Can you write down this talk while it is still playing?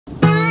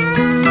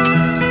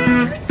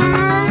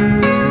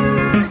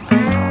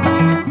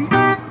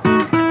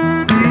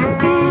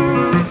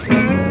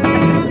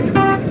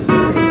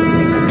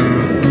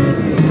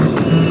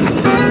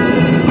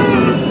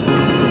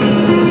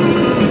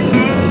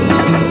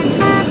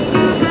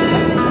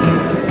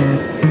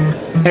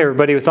Hey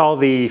everybody, with all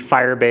the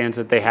fire bans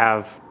that they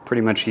have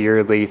pretty much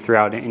yearly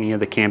throughout any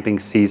of the camping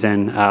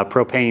season,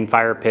 propane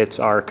fire pits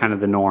are kind of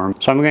the norm.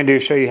 So I'm going to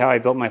show you how I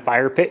built my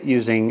fire pit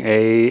using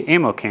a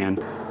ammo can.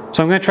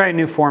 So I'm going to try a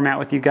new format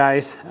with you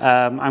guys.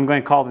 I'm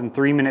going to call them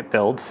 3-minute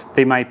builds.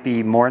 They might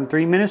be more than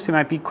 3 minutes, they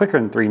might be quicker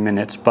than 3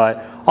 minutes,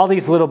 but all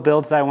these little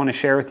builds that I want to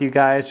share with you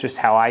guys, just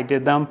how I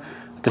did them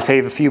to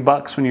save a few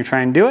bucks when you're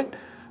trying to do it.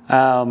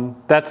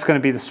 That's going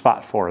to be the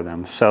spot for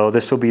them. So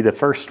this will be the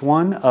first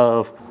one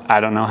of I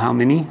don't know how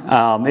many.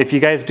 If you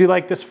guys do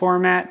like this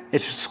format,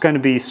 it's just going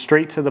to be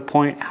straight to the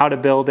point, how to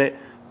build it.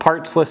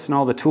 Parts list and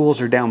all the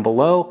tools are down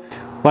below.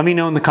 Let me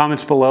know in the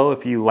comments below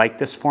if you like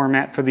this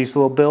format for these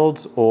little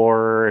builds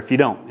or if you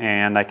don't,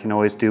 and I can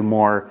always do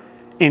more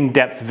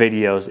in-depth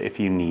videos if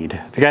you need.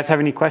 If you guys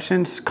have any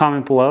questions,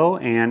 comment below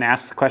and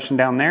ask the question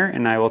down there,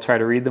 and I will try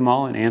to read them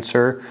all and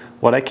answer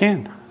what I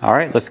can. All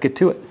right, let's get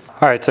to it.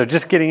 All right, so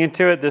just getting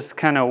into it, this is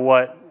kind of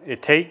what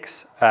it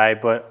takes. I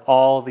put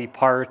all the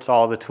parts,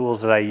 all the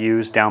tools that I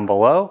use down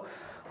below,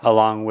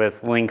 along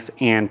with links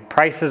and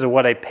prices of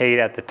what I paid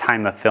at the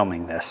time of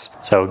filming this.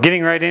 So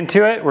getting right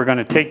into it, we're going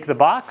to take the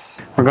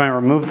box. We're going to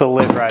remove the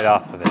lid right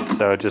off of it.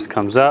 So it just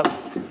comes up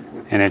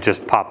and it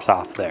just pops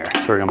off there.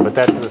 So we're going to put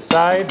that to the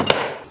side.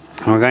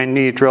 And we're going to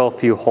need to drill a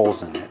few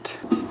holes in it.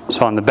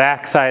 So on the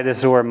back side, this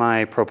is where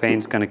my propane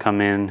is going to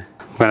come in.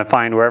 I'm going to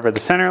find wherever the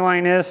center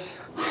line is,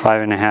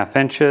 5.5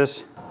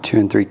 inches,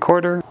 2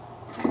 3/4.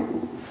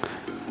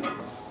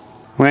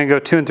 We're going to go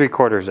 2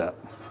 3/4 up.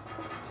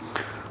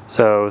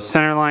 So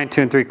center line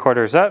 2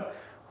 3/4 up.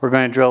 We're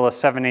going to drill a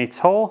 7/8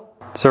 hole.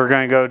 So we're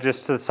going to go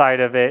just to the side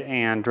of it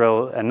and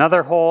drill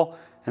another hole,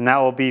 and that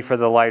will be for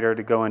the lighter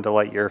to go in to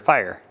light your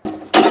fire.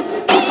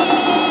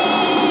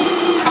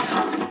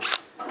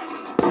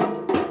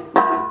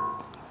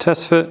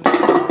 Test fit.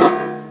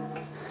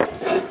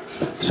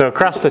 So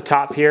across the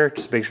top here,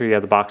 just make sure you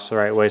have the box the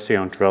right way so you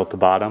don't drill at the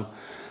bottom.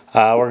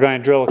 We're going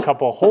to drill a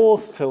couple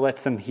holes to let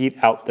some heat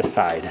out the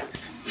side.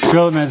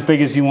 Drill them as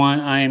big as you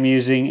want. I am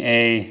using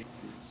a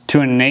 2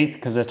 1/8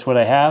 because that's what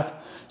I have.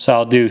 So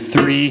I'll do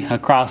 3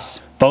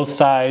 across both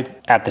sides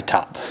at the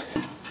top.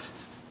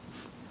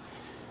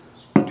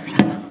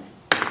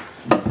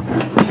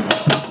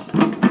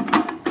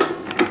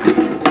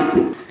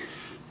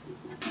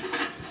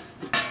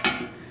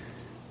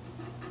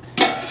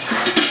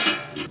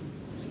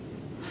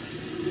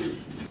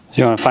 So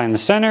you want to find the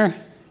center,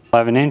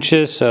 11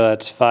 inches, so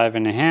that's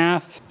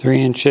 5.5,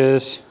 3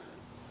 inches,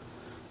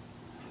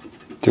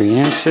 3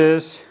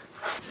 inches.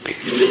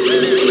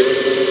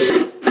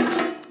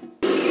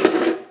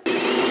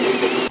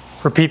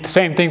 Repeat the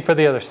same thing for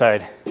the other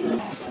side.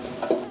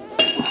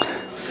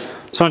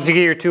 So once you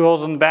get your 2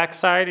 holes on the back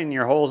side and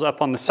your holes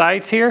up on the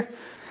sides here,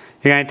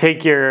 you're going to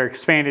take your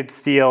expanded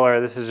steel,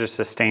 or this is just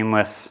a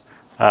stainless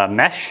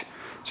mesh.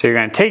 So you're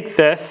going to take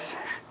this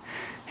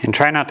and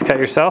try not to cut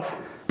yourself.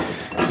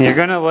 And you're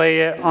going to lay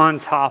it on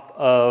top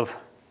of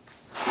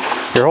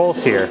your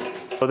holes here.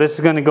 So this is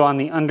going to go on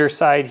the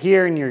underside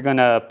here, and you're going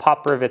to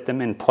pop rivet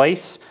them in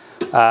place.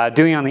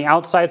 Doing on the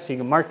outside so you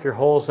can mark your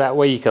holes, that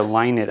way you can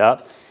line it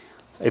up.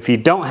 If you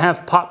don't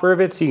have pop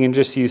rivets, you can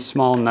just use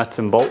small nuts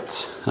and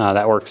bolts.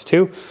 That works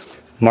too.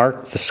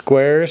 Mark the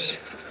squares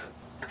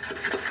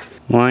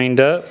lined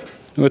up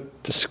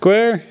with the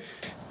square.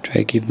 Try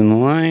to keep them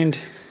aligned.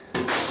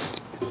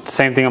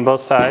 Same thing on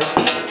both sides.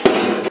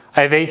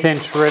 I have 1/8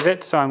 inch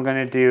rivets, so I'm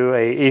going to do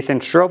a 1/8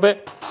 inch drill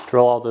bit.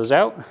 Drill all those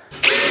out.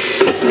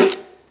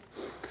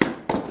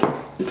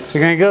 So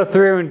you're going to go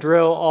through and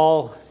drill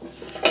all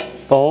the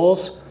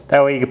holes.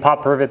 That way you can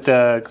pop rivet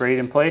the grate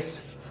in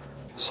place.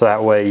 So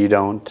that way you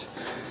don't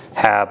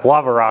have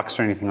lava rocks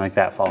or anything like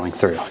that falling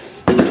through.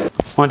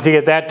 Once you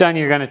get that done,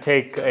 you're going to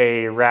take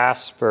a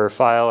rasp or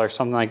file or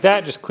something like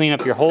that. Just clean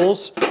up your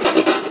holes.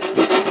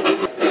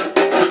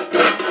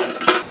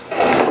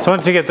 So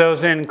once you get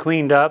those in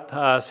cleaned up,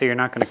 so you're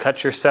not going to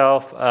cut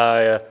yourself,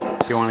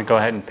 if you want to go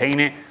ahead and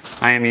paint it,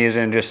 I am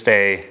using just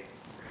a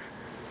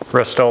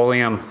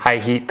Rust-Oleum high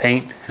heat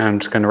paint. I'm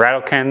just going to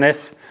rattle can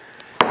this,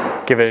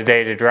 give it a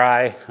day to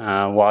dry.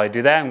 While I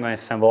do that, I'm going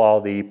to assemble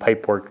all the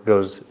pipe work that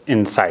goes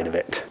inside of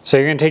it. So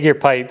you're going to take your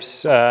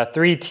pipes,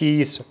 3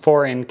 T's,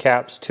 4 end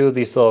caps, 2 of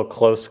these little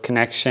close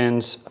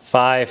connections,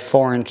 5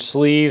 4-inch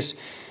sleeves,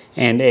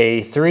 and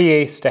a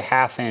 3/8 to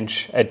 1/2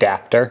 inch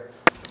adapter.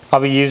 I'll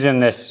be using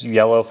this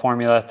yellow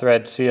formula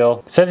thread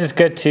seal. It says it's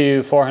good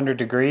to 400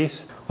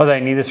 degrees. Whether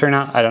I need this or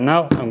not, I don't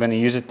know. I'm going to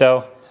use it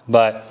though,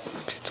 but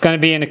it's going to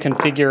be in a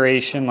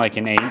configuration like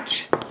an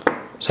H.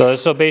 So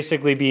this will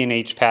basically be an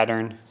H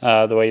pattern,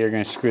 the way you're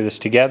going to screw this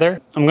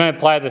together. I'm going to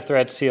apply the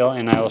thread seal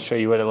and I will show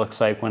you what it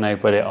looks like when I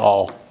put it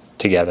all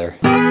together.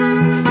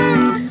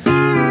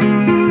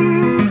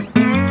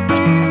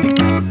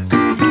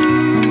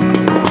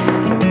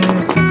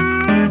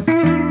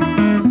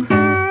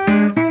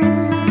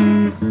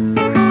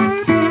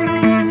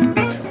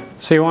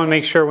 So you want to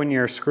make sure when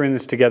you're screwing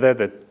this together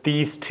that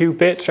these two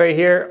bits right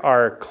here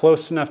are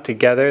close enough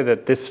together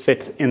that this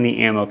fits in the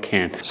ammo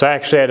can. So I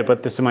actually had to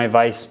put this in my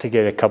vise to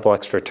get a couple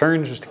extra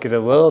turns just to get it a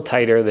little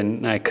tighter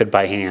than I could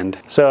by hand.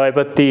 So I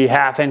put the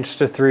 1/2 inch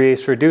to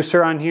 3/8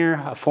 reducer on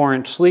here, a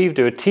 4-inch sleeve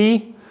to a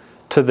T,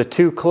 to the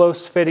 2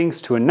 close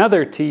fittings to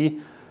another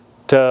T,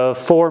 to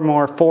 4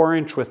 more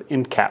 4-inch with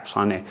end caps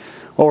on it.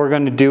 What we're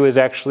going to do is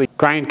actually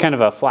grind kind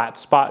of a flat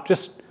spot,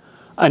 just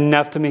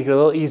enough to make it a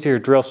little easier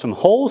to drill some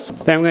holes.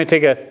 Then I'm going to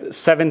take a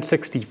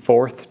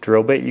 7/64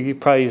 drill bit. You could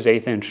probably use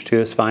 1/8 inch too,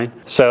 it's fine.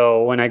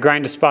 So when I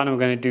grind a spot, I'm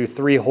going to do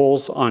 3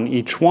 holes on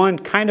each one,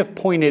 kind of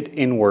pointed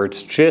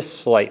inwards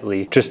just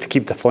slightly, just to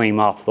keep the flame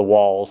off the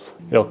walls.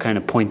 It'll kind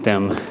of point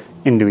them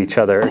into each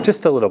other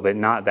just a little bit,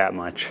 not that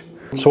much.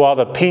 So while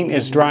the paint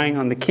is drying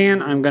on the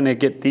can, I'm going to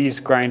get these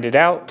grinded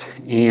out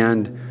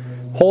and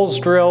holes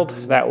drilled.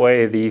 That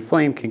way the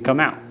flame can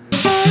come out.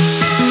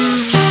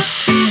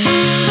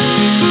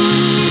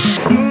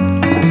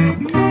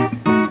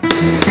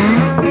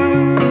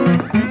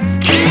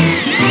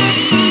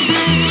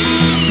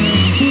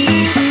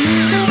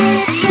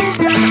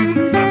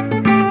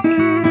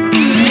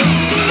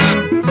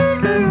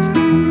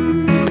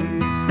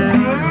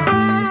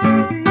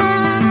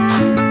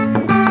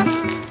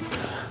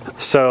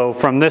 So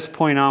from this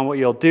point on, what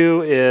you'll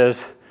do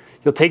is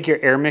you'll take your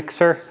air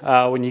mixer.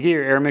 When you get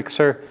your air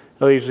mixer,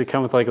 it'll usually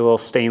come with like a little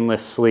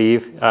stainless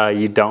sleeve.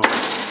 You don't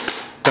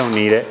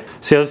need it.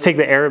 So you'll just take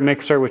the air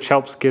mixer, which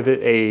helps give it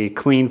a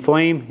clean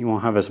flame. You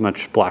won't have as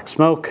much black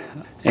smoke.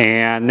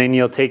 And then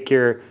you'll take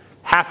your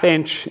 1/2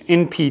 inch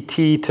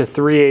NPT to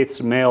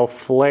 3/8 male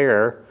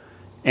flare,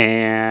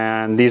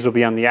 and these will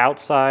be on the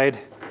outside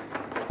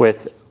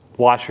with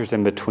washers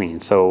in between.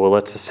 So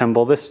let's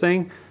assemble this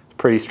thing.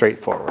 Pretty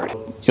straightforward.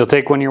 You'll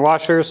take one of your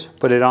washers,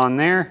 put it on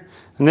there,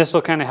 and this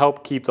will kind of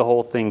help keep the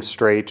whole thing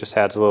straight, just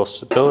adds a little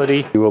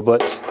stability. You will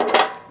put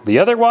the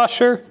other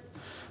washer,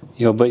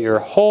 you'll put your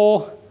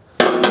whole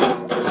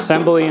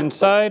assembly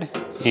inside,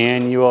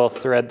 and you will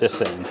thread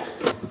this in.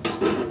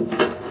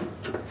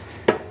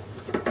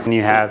 And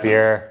you have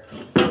your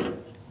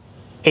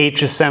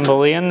H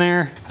assembly in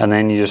there, and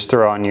then you just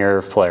throw on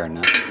your flare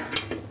nut.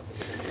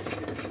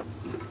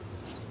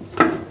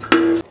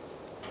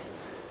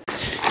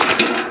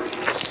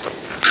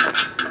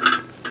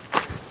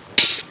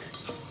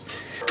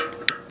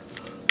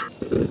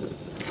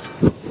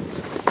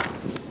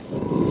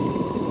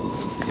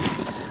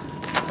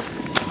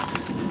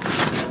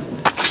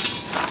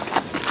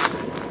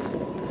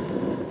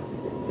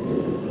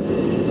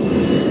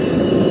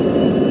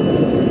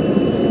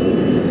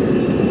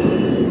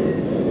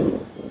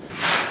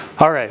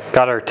 All right,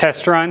 got our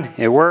test run,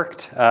 it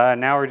worked.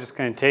 Now we're just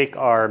gonna take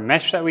our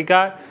mesh that we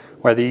got,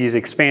 whether you use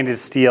expanded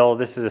steel,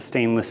 this is a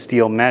stainless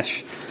steel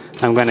mesh.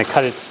 I'm gonna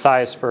cut it to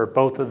size for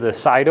both of the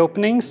side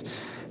openings,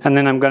 and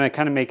then I'm gonna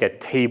kind of make a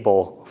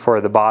table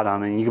for the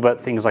bottom, and you can put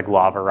things like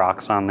lava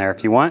rocks on there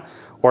if you want,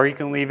 or you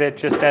can leave it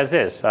just as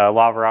is.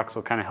 Lava rocks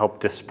will kind of help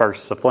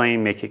disperse the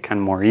flame, make it kind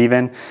of more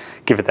even,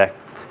 give it that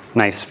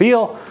nice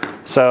feel.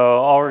 So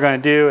all we're gonna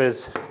do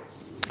is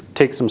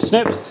take some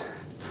snips,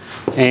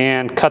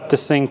 and cut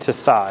this thing to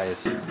size.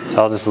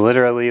 So I'll just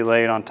literally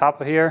lay it on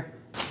top of here,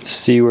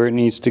 see where it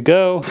needs to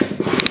go.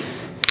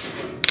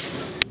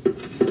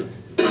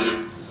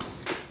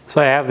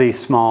 So I have these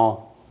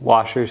small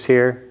washers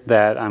here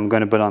that I'm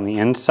going to put on the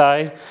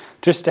inside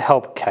just to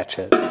help catch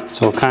it.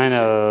 So we'll kind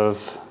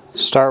of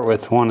start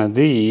with one of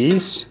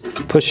these,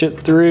 push it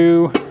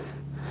through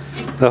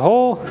the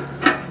hole,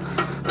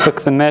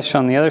 hook the mesh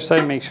on the other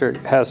side, make sure it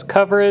has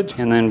coverage,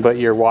 and then put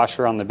your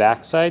washer on the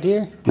back side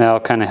here. That'll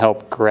kind of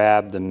help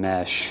grab the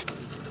mesh.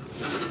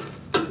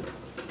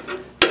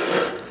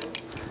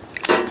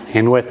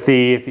 And with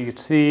the, if you could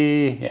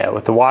see, yeah,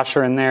 with the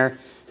washer in there,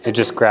 it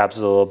just grabs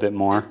it a little bit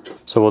more.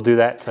 So we'll do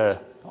that to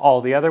all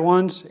the other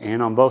ones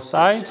and on both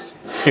sides.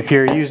 If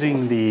you're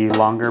using the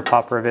longer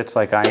pop rivets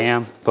like I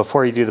am,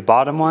 before you do the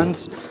bottom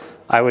ones,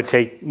 I would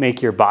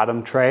make your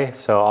bottom tray.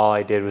 So all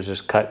I did was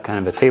just cut kind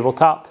of a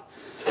tabletop.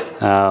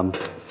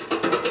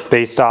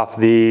 Based off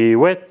the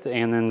width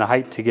and then the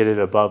height to get it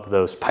above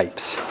those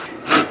pipes.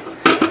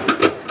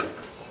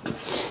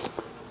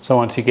 So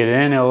once you get it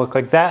in, it'll look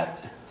like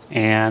that.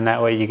 And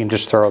that way you can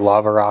just throw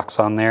lava rocks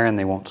on there and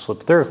they won't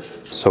slip through.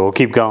 So we'll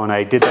keep going.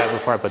 I did that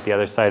before I put the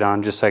other side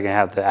on just so I can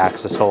have the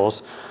access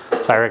holes.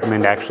 So I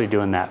recommend actually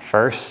doing that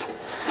first,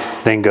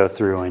 then go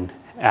through and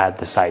add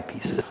the side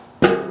pieces.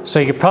 So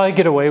you could probably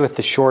get away with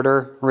the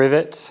shorter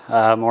rivets,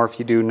 or if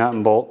you do nut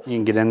and bolt, you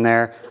can get in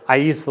there. I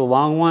use the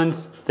long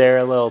ones. They're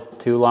a little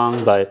too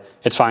long, but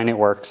it's fine, it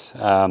works.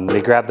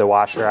 They grab the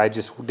washer. I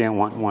just didn't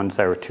want ones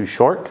that were too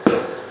short.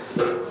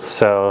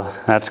 So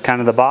that's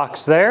kind of the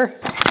box there.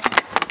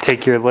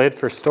 Take your lid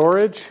for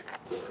storage.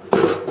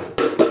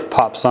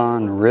 Pops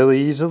on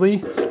really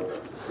easily.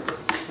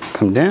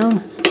 Come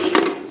down.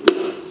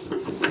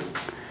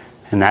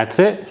 And that's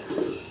it.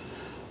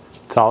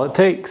 That's all it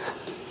takes.